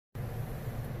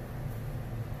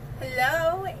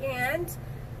Hello, and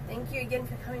thank you again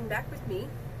for coming back with me.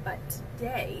 But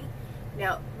today,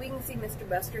 now we can see Mr.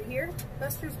 Buster here.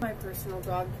 Buster's my personal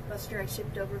dog. Buster I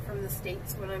shipped over from the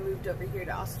States when I moved over here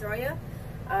to Australia.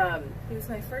 He was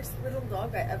my first little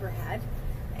dog I ever had.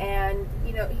 And,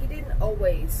 you know, he didn't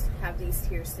always have these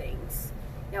tear stains.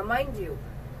 Now, mind you,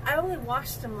 I only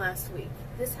washed him last week.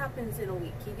 This happens in a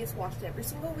week. He gets washed every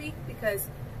single week because,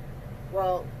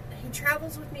 well, he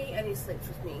travels with me and he sleeps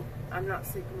with me. I'm not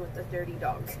sleeping with a dirty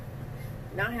dog.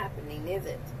 Not happening, is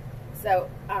it? So,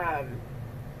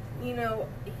 you know,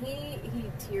 he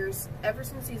tears ever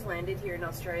since he's landed here in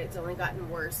Australia. It's only gotten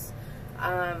worse.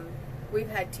 We've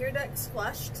had tear ducts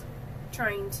flushed,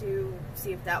 trying to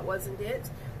see if that wasn't it.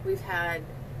 We've had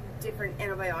different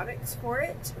antibiotics for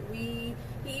it. He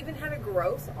even had a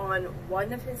growth on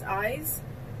one of his eyes,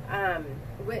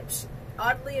 which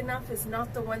oddly enough is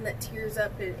not the one that tears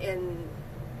up and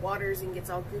waters and gets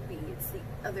all goopy. It's the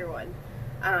other one.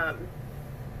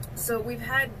 So we've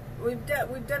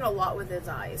done a lot with his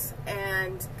eyes,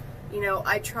 and you know,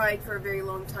 I tried for a very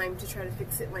long time to try to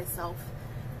fix it myself.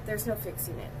 There's no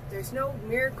fixing it. There's no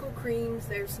miracle creams.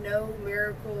 There's no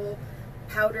miracle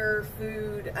powder,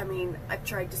 food. I mean, I've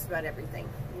tried just about everything.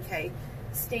 Okay,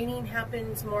 staining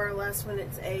happens more or less when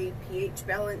it's a pH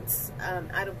balance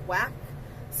out of whack.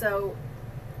 So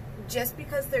just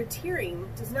because they're tearing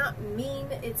does not mean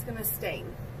it's going to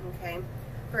stain, okay?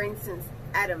 For instance,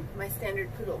 Adam, my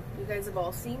standard poodle, you guys have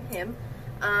all seen him.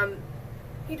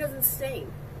 He doesn't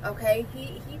stain, okay?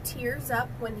 He tears up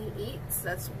when he eats.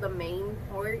 That's the main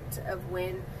part of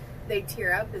when they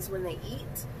tear up, is when they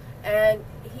eat. And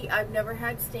I've never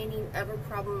had staining ever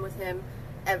problem with him,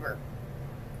 ever.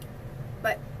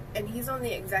 And he's on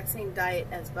the exact same diet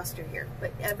as Buster here,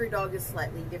 but every dog is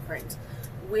slightly different.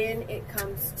 When it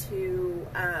comes to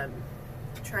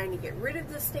trying to get rid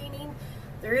of the staining,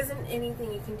 there isn't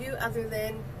anything you can do other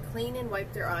than clean and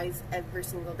wipe their eyes every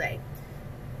single day.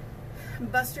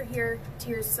 Buster here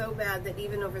tears so bad that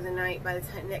even over the night, by the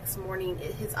time next morning,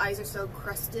 his eyes are so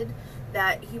crusted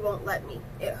that he won't let me.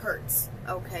 It hurts.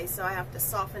 Okay, so I have to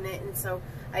soften it, and so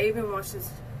I even wash his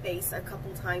face a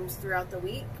couple times throughout the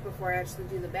week before I actually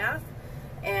do the bath,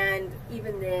 and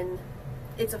even then,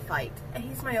 it's a fight. And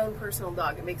he's my own personal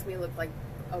dog. It makes me look like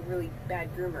a really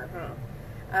bad groomer,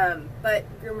 huh? But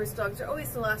groomers' dogs are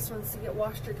always the last ones to get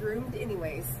washed or groomed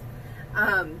anyways.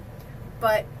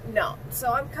 But no.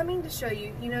 So I'm coming to show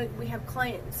you, you know, we have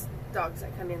clients' dogs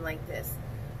that come in like this.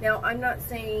 Now, I'm not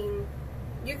saying,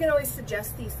 you can always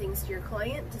suggest these things to your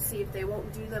client to see if they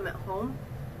won't do them at home,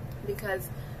 because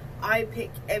I pick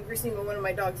every single one of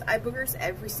my dogs' eye boogers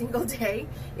every single day,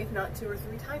 if not 2 or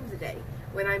 3 times a day.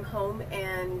 When I'm home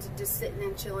and just sitting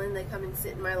and chilling, they come and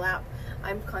sit in my lap.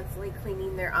 I'm constantly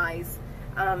cleaning their eyes,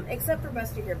 except for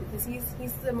Buster here, because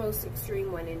he's the most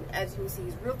extreme one, and as you can see,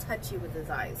 he's real touchy with his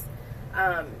eyes.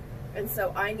 And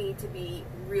so I need to be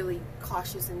really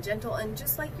cautious and gentle, and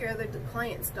just like your other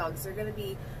clients' dogs, they're going to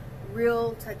be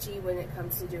real touchy when it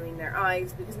comes to doing their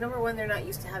eyes, because number one, they're not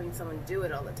used to having someone do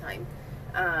it all the time.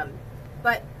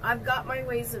 But I've got my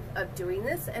ways of doing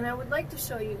this, and I would like to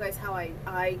show you guys how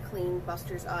I clean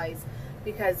Buster's eyes,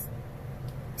 because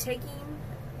taking,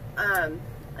 I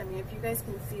mean, if you guys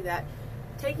can see that,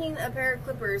 taking a pair of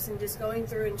clippers and just going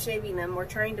through and shaving them, or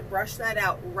trying to brush that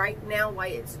out right now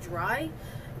while it's dry,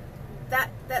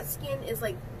 that skin is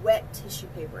like wet tissue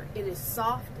paper. It is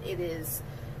soft, it is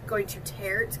going to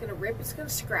tear, it's going to rip, it's going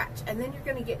to scratch, and then you're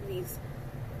going to get these,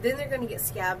 then they're going to get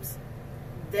scabs.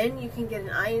 Then you can get an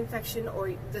eye infection,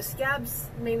 or the scabs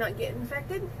may not get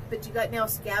infected, but you got now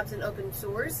scabs and open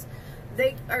sores.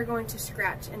 They are going to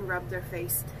scratch and rub their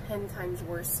face 10 times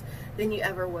worse than you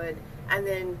ever would, and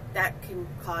then that can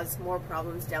cause more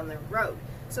problems down the road.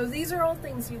 So these are all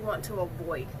things you want to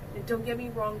avoid. And don't get me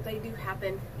wrong, they do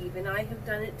happen. Even I have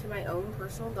done it to my own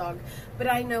personal dog, but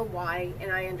I know why,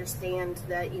 and I understand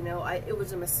that, you know, it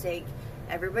was a mistake.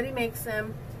 Everybody makes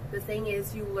them. The thing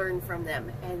is, you learn from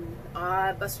them, and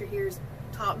Buster here's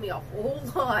taught me a whole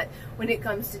lot when it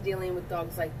comes to dealing with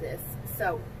dogs like this.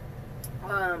 So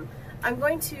I'm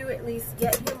going to at least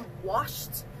get him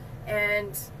washed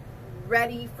and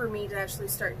ready for me to actually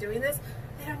start doing this.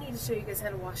 I don't need to show you guys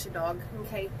how to wash a dog,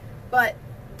 okay? But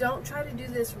don't try to do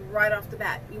this right off the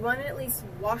bat. You want to at least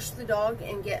wash the dog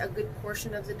and get a good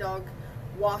portion of the dog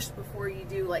washed before you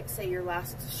do, like, say, your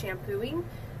last shampooing,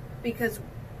 because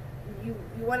you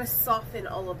want to soften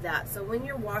all of that. So when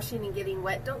you're washing and getting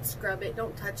wet, don't scrub it,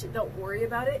 don't touch it, don't worry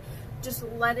about it. Just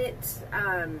let it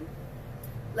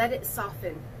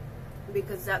soften,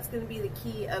 because that's going to be the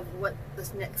key of what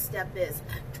this next step is.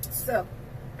 So,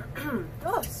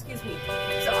 oh, excuse me.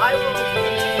 So I will,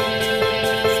 excuse me,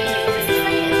 just a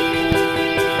second.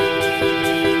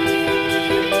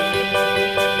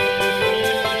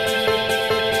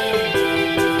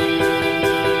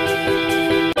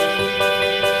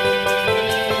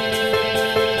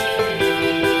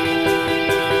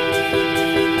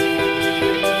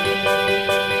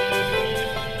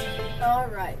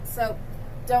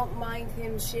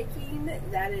 shaking,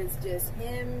 that is just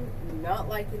him not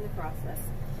liking the process.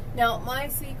 Now, my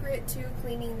secret to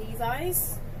cleaning these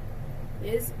eyes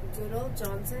is good old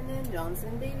Johnson &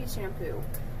 Johnson baby shampoo.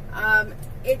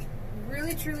 It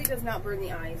really truly does not burn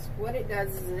the eyes. What it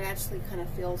does is it actually kind of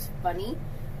feels funny,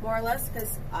 more or less,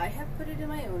 because I have put it in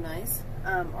my own eyes,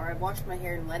 or I've washed my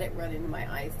hair and let it run into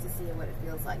my eyes to see what it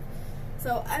feels like.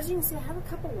 So as you can see, I have a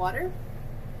cup of water.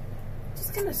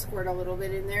 Just kind of squirt a little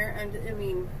bit in there, and I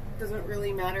mean, doesn't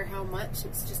really matter how much,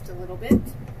 it's just a little bit.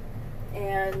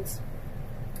 And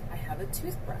I have a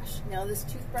toothbrush. Now this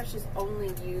toothbrush is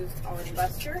only used on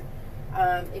Buster.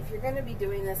 If you're going to be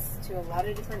doing this to a lot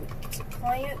of different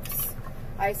clients,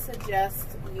 I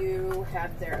suggest you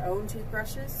have their own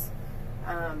toothbrushes.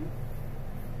 And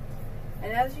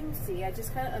as you can see, I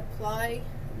just kind of apply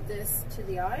this to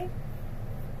the eye.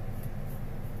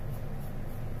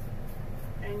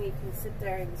 And you can sit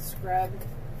there and scrub.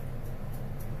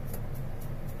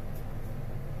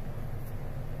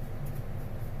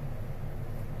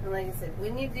 And like I said,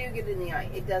 when you do get it in the eye,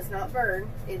 it does not burn.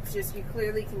 It's just, you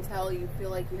clearly can tell you feel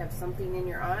like you have something in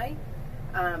your eye.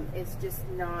 It's just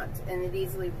not, and it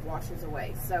easily washes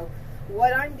away. So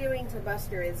what I'm doing to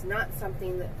Buster is not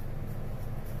something that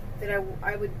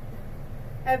I would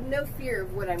have no fear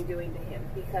of what I'm doing to him.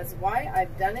 Because why?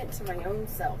 I've done it to my own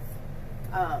self.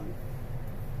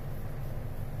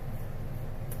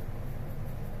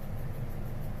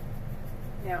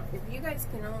 Now, if you guys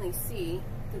can only see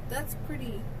that that's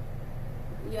pretty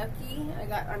yucky.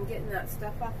 I'm getting that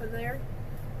stuff off of there.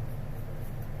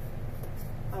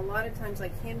 A lot of times,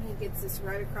 like him, he gets this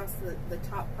right across the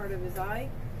top part of his eye.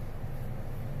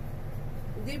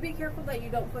 Do be careful that you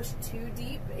don't push too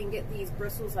deep and get these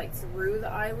bristles like through the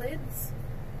eyelids.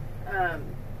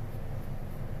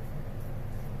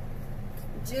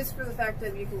 Just for the fact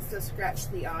that you can still scratch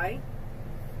the eye.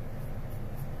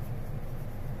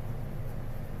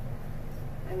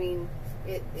 I mean,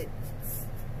 it's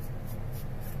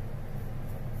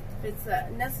a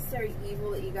necessary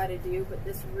evil that you got to do, but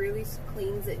this really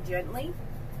cleans it gently,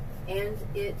 and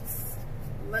it's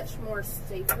much more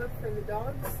safer for the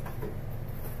dogs.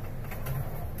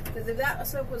 Because if that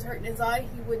soap was hurting his eye,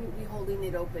 he wouldn't be holding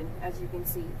it open, as you can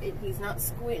see. He's not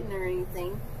squinting or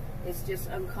anything. It's just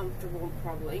uncomfortable,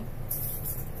 probably.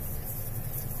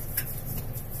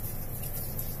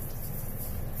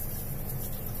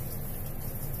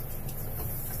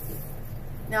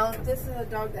 Now, if this is a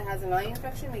dog that has an eye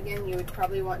infection, again, you would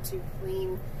probably want to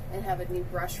clean and have a new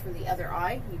brush for the other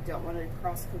eye. You don't want to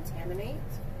cross-contaminate.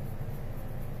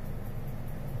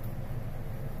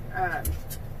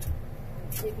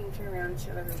 See if you can turn around and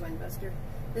show everyone Buster.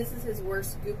 This is his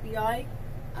worst goopy eye.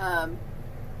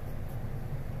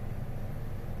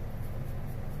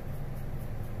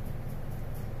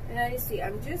 And as you see,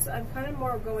 I'm kind of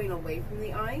more going away from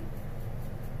the eye.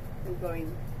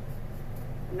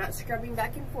 I'm not scrubbing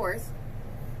back and forth.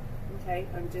 Okay,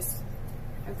 I'm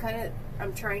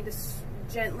trying to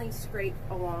gently scrape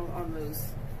along on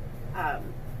those,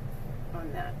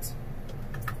 on that.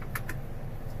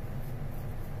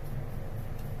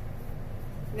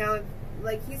 Now,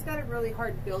 like, he's got a really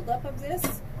hard buildup of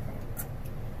this.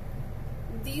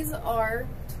 These are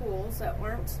tools that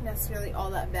aren't necessarily all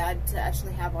that bad to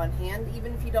actually have on hand,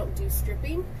 even if you don't do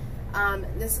stripping.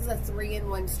 This is a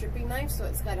 3-in-1 stripping knife, so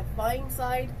it's got a fine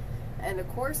side and a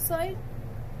coarse side.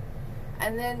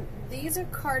 And then these are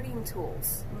carding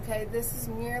tools. Okay, this is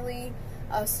merely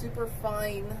a super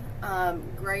fine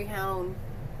Greyhound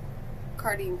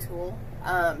carding tool,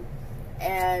 and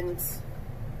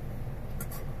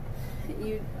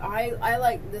I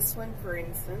like this one, for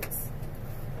instance.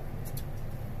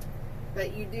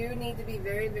 But you do need to be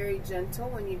very, very gentle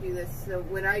when you do this. So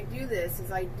when I do this,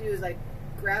 I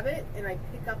grab it and I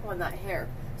pick up on that hair.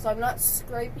 So I'm not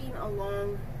scraping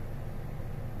along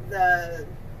the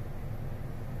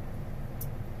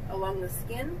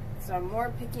skin. So I'm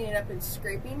more picking it up and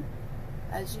scraping.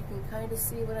 As you can kind of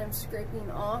see what I'm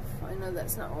scraping off. I know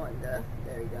that's not one to,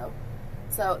 there you go.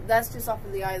 So that's just off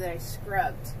of the eye that I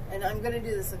scrubbed. And I'm going to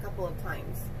do this a couple of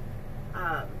times.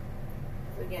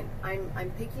 Again,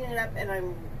 I'm picking it up and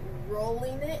I'm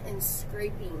rolling it and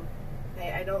scraping.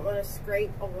 Okay, I don't want to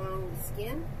scrape along the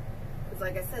skin because,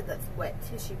 like I said, that's wet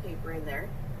tissue paper in there.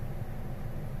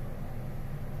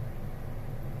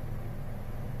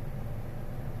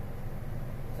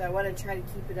 So I want to try to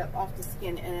keep it up off the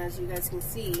skin, and as you guys can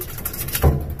see,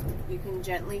 you can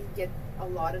gently get a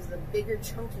lot of the bigger,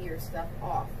 chunkier stuff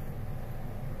off.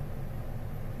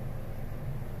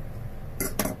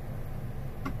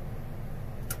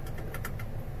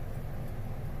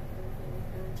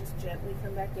 Gently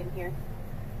come back in here.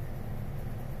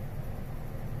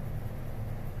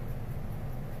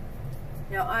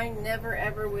 Now, I never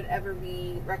ever would ever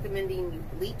be recommending you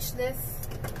bleach this,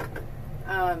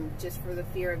 just for the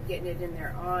fear of getting it in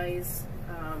their eyes.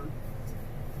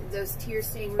 Those tear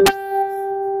stain removers,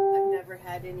 I've never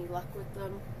had any luck with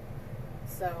them.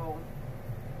 So,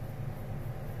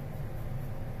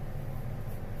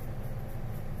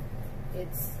 and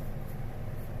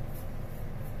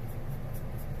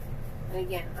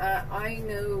again, I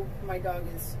know my dog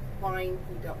is fine.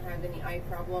 We don't have any eye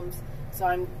problems. So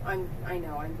I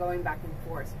know I'm going back and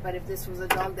forth. But if this was a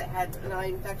dog that had an eye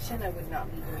infection, I would not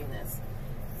be doing this.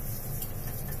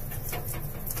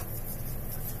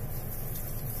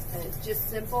 And it's just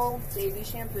simple baby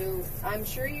shampoo. I'm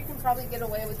sure you can probably get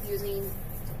away with using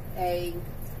a,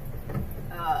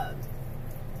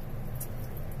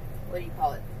 what do you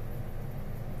call it?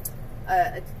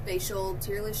 A facial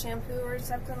tearless shampoo or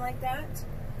something like that.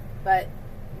 But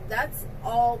that's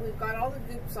all. We've got all the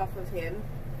goops off of him.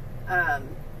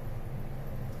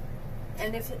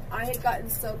 And if I had gotten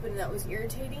soap and that was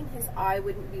irritating, his eye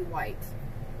wouldn't be white.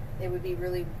 It would be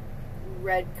really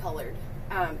red colored.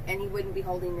 And he wouldn't be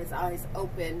holding his eyes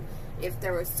open if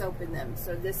there was soap in them.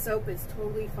 So this soap is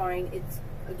totally fine. It's,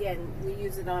 again, we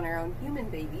use it on our own human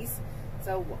babies.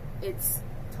 So it's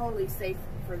totally safe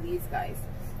for these guys.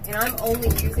 And I'm only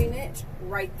using it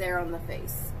right there on the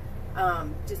face.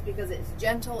 Just because it's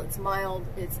gentle, it's mild,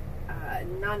 it's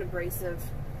non-abrasive.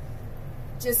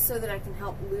 Just so that I can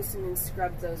help loosen and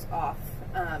scrub those off.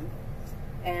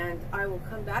 And I will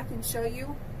come back and show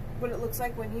you what it looks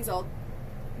like when he's all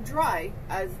dry,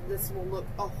 as this will look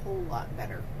a whole lot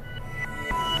better.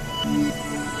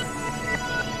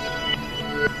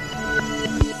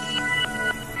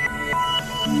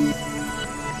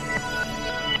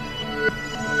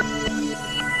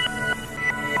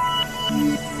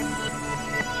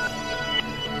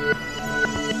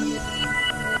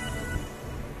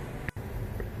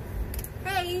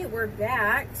 Hey, we're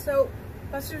back. So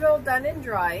Buster's all done and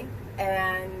dry,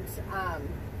 and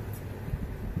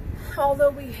although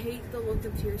we hate the look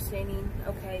of tear staining,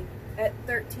 okay, at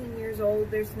 13 years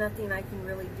old, there's nothing I can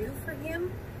really do for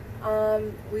him.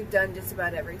 We've done just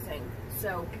about everything.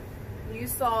 So you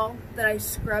saw that I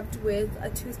scrubbed with a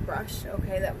toothbrush,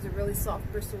 okay, that was a really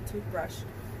soft bristle toothbrush.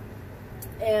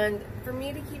 And for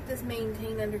me to keep this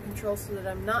maintained under control so that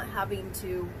I'm not having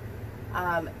to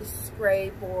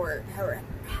scrape or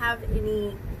have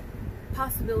any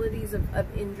possibilities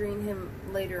of injuring him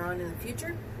later on in the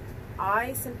future,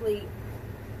 I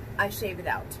shave it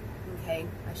out, okay?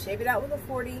 I shave it out with a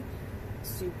 40,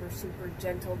 super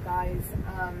gentle, guys.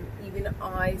 Even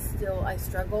I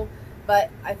struggle,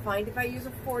 but I find if I use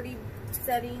a 40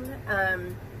 setting,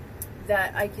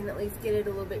 that I can at least get it a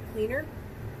little bit cleaner.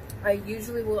 I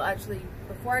usually will actually,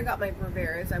 before I got my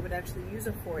Breveras, I would actually use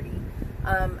a 40.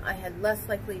 I had less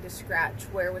likely to scratch,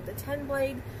 where with the 10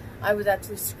 blade, I was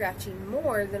actually scratching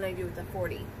more than I do with the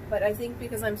 40. But I think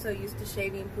because I'm so used to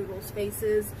shaving poodles'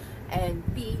 faces and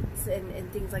feet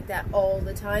and things like that all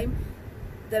the time,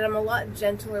 that I'm a lot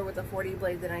gentler with the 40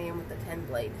 blade than I am with the 10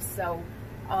 blade. So,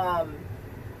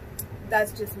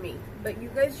 that's just me. But you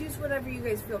guys use whatever you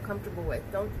guys feel comfortable with.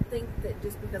 Don't think that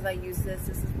just because I use this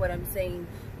is what I'm saying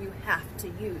you have to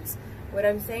use. What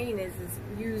I'm saying is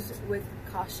use with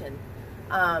caution.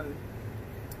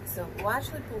 So we'll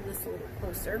actually pull this a little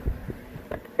closer.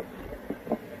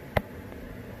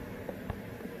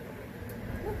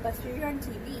 Look, Buster, you're on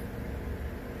TV.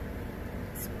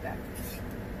 Let's go back.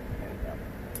 There we go.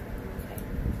 Okay.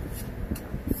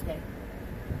 Stay.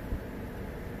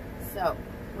 So,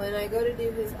 when I go to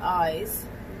do his eyes,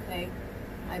 okay,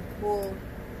 I pull.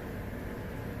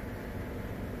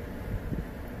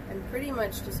 I'm pretty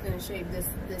much just going to shave this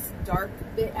dark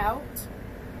bit out.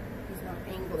 He's not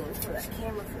angling for that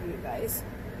camera for you guys.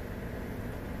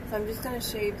 So I'm just going to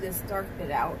shave this dark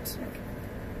bit out.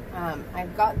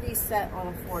 I've got these set on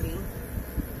a 40.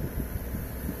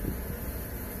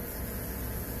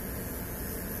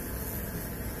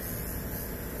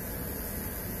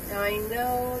 Now I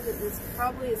know that this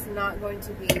probably is not going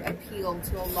to be appeal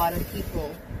to a lot of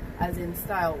people, as in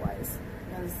style-wise.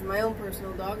 Now this is my own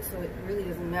personal dog, so it really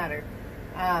doesn't matter.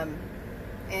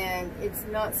 And it's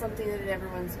not something that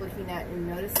everyone's looking at and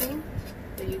noticing.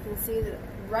 But you can see that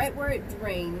right where it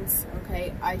drains,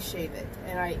 okay, I shave it.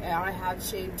 And I have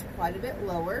shaved quite a bit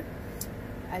lower.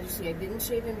 As you see, I didn't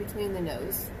shave in between the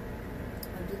nose.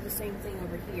 I'll do the same thing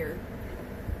over here.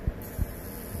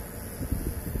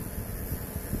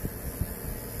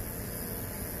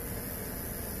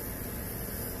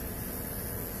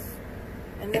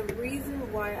 And the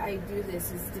reason why I do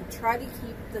this is to try to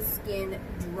keep the skin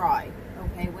dry.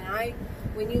 Okay,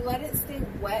 when you let it stay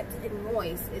wet and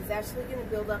moist, it's actually going to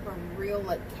build up a real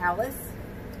like callus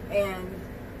and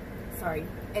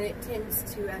and it tends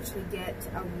to actually get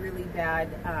a really bad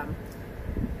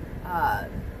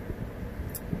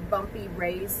bumpy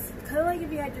raise, kind of like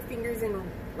if you had your fingers in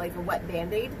like a wet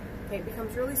Band-Aid. Okay, it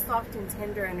becomes really soft and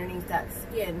tender underneath that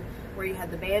skin where you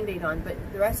had the Band-Aid on, but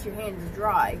the rest of your hand is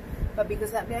dry. But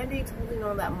because that Band-Aid's holding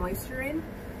all that moisture in,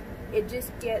 it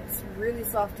just gets really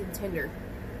soft and tender.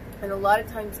 And a lot of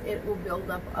times it will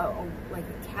build up like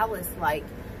a callus-like,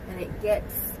 and it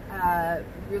gets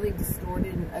really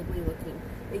distorted and ugly looking.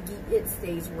 It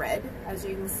stays red. As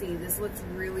you can see, this looks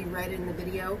really red in the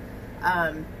video.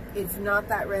 It's not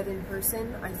that red in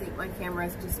person. I think my camera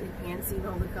is just enhancing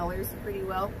all the colors pretty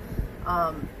well.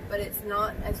 But it's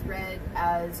not as red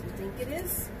as you think it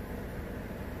is.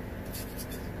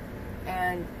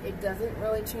 And it doesn't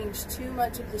really change too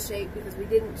much of the shape because we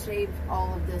didn't shave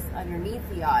all of this underneath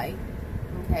the eye.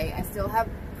 Okay, I still have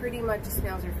pretty much a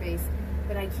Schnauzer face,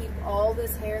 but I keep all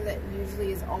this hair that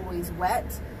usually is always wet.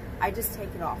 I just take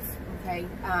it off, okay?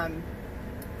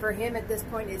 For him at this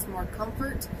point, it's more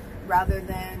comfort rather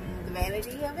than the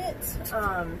vanity of it.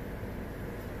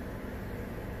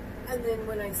 And then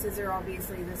when I scissor,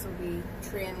 obviously this will be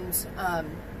trimmed.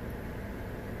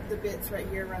 The bits right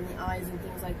here around the eyes and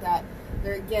things like that.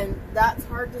 There again, that's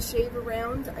hard to shave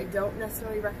around. I don't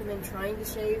necessarily recommend trying to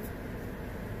shave.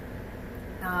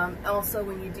 Also,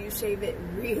 when you do shave, it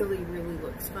really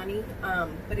looks funny.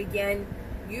 But again,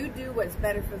 you do what's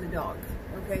better for the dog.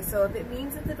 Okay, so if it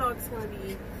means that the dog's going to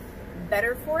be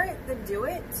better for it, then do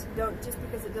it. Don't just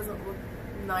because it doesn't look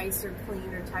nice or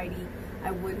clean or tidy.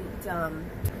 I wouldn't.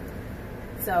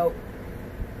 So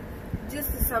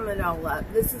just to sum it all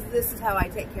up, this is how I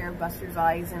take care of Buster's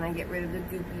eyes, and I get rid of the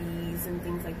goopies and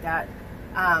things like that.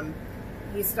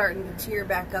 He's starting to tear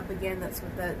back up again. That's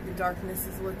what the darkness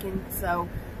is looking. So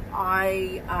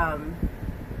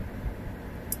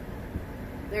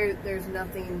there's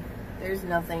nothing.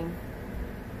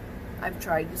 I've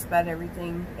tried just about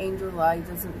everything. Angel Eye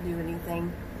doesn't do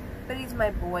anything, but he's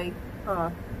my boy,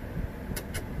 huh?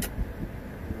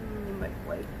 My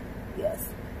boy, yes.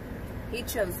 He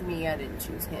chose me, I didn't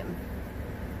choose him.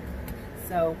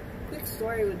 So, quick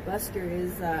story with Buster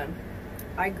is,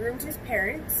 I groomed his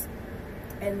parents,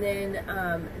 and then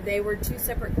they were two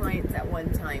separate clients at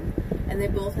one time, and they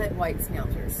both had white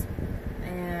Schnauzers.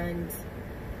 And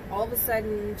all of a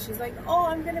sudden, she's like, oh,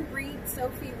 I'm going to breed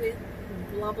Sophie with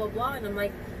blah, blah, blah. And I'm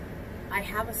like, I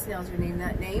have a Schnauzer named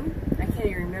that name. I can't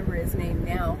even remember his name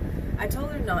now. I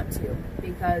told her not to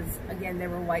because, again, they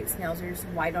were white Schnauzers,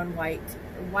 white on white.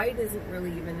 White isn't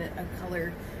really even a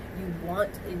color you want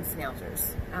in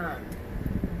Schnauzers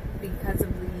because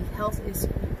of the health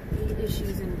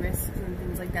issues and risks and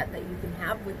things like that that you can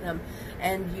have with them.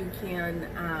 And you can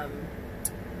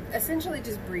essentially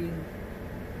just breed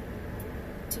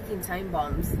ticking time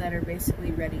bombs that are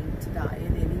basically ready to die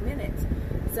at any minute.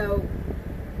 So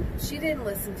she didn't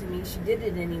listen to me. She did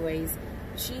it anyways.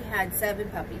 She had 7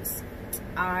 puppies.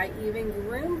 I even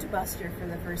groomed Buster for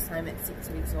the first time at 6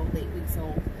 weeks old, 8 weeks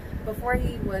old, before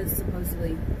he was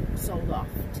supposedly sold off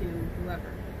to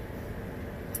whoever.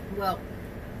 Well,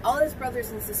 all his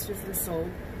brothers and sisters were sold.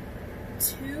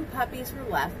 2 puppies were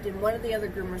left, and one of the other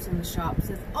groomers in the shop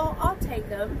says, oh, I'll take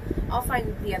them. I'll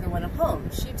find the other one a home.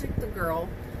 She took the girl,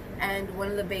 and one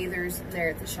of the bathers there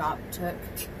at the shop took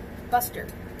Buster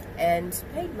and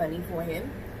paid money for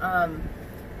him.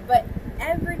 But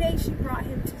every day she brought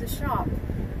him to the shop,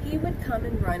 he would come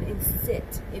and run and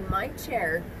sit in my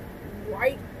chair,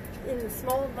 right in the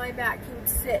small of my back. He would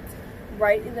sit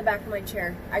right in the back of my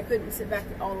chair. I couldn't sit back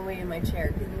all the way in my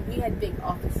chair because we had big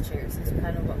office chairs. That's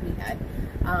kind of what we had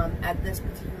at this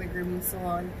particular grooming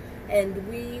salon. And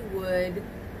we would,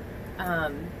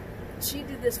 she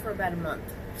did this for about a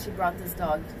month. She brought this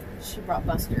dog, she brought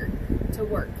Buster to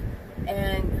work.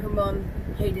 And her mom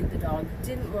hated the dog,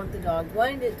 didn't want the dog,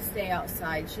 wanted it to stay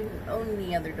outside. She didn't own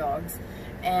any other dogs.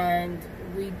 And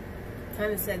we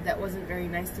kind of said that wasn't very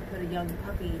nice to put a young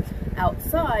puppy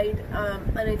outside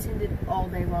unattended all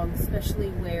day long, especially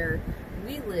where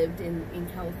we lived in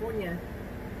California.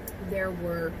 There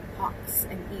were hawks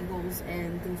and eagles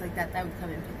and things like that that would come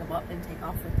and pick them up and take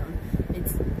off with them.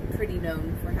 It's pretty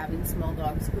known for having small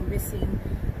dogs go missing,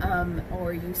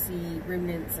 or you see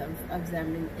remnants of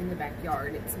them in the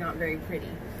backyard. It's not very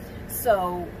pretty.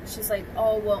 So she's like,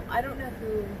 oh, well, I don't know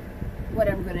what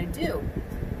I'm going to do.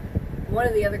 One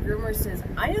of the other groomers says,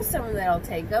 I know someone that'll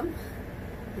take them,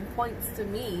 and points to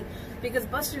me, because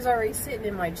Buster's already sitting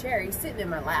in my chair. He's sitting in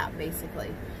my lap,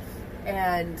 basically.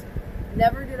 And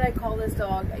never did I call this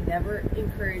dog. I never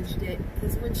encouraged it,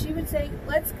 because when she would say,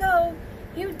 let's go,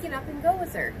 he would get up and go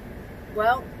with her.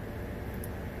 Well,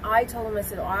 I told him, I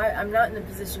said, I'm not in a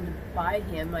position to buy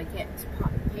him. I can't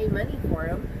pay money for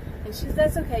him. And she said,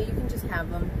 that's okay. You can just have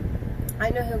him. I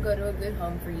know he'll go to a good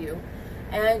home for you.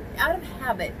 And out of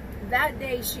habit, that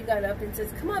day she got up and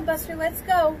says, come on, Buster, let's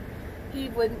go. He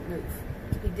wouldn't move.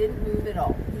 He didn't move at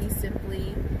all. He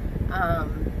simply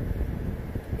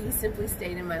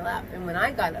stayed in my lap. And when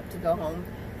I got up to go home,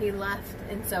 he left.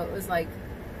 And so it was like,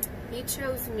 he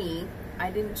chose me.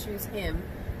 I didn't choose him.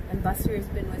 And Buster has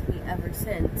been with me ever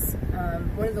since.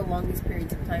 One of the longest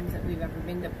periods of times that we've ever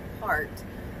been apart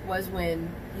was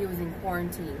when he was in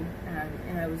quarantine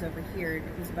and I was over here.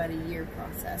 It was about a year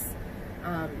process.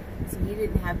 So he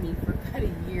didn't have me for about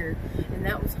a year, and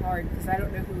that was hard because I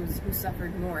don't know who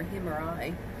suffered more, him or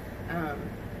I.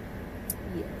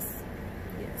 Yes,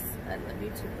 I love you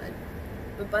too, bud.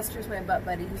 But Buster's my butt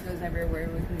buddy. He goes everywhere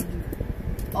with me.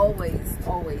 He's always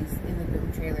in the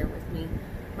boom trailer with me.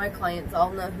 My clients all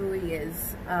know who he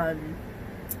is.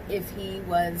 If he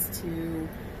was to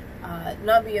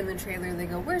not be in the trailer, they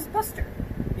go, where's Buster?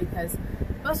 Because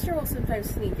Buster will sometimes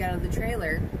sneak out of the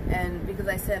trailer, and because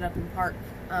I set up and park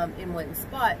in one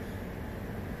spot,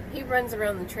 he runs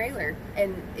around the trailer,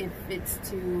 and if it's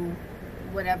to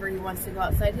whatever he wants to go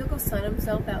outside, he'll go sun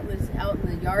himself out in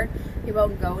the yard. He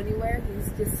won't go anywhere. He's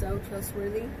just so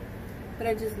trustworthy. But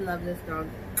I just love this dog.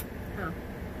 Huh.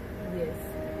 Yes.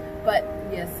 But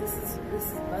yes, this is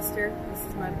Buster. This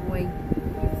is my boy.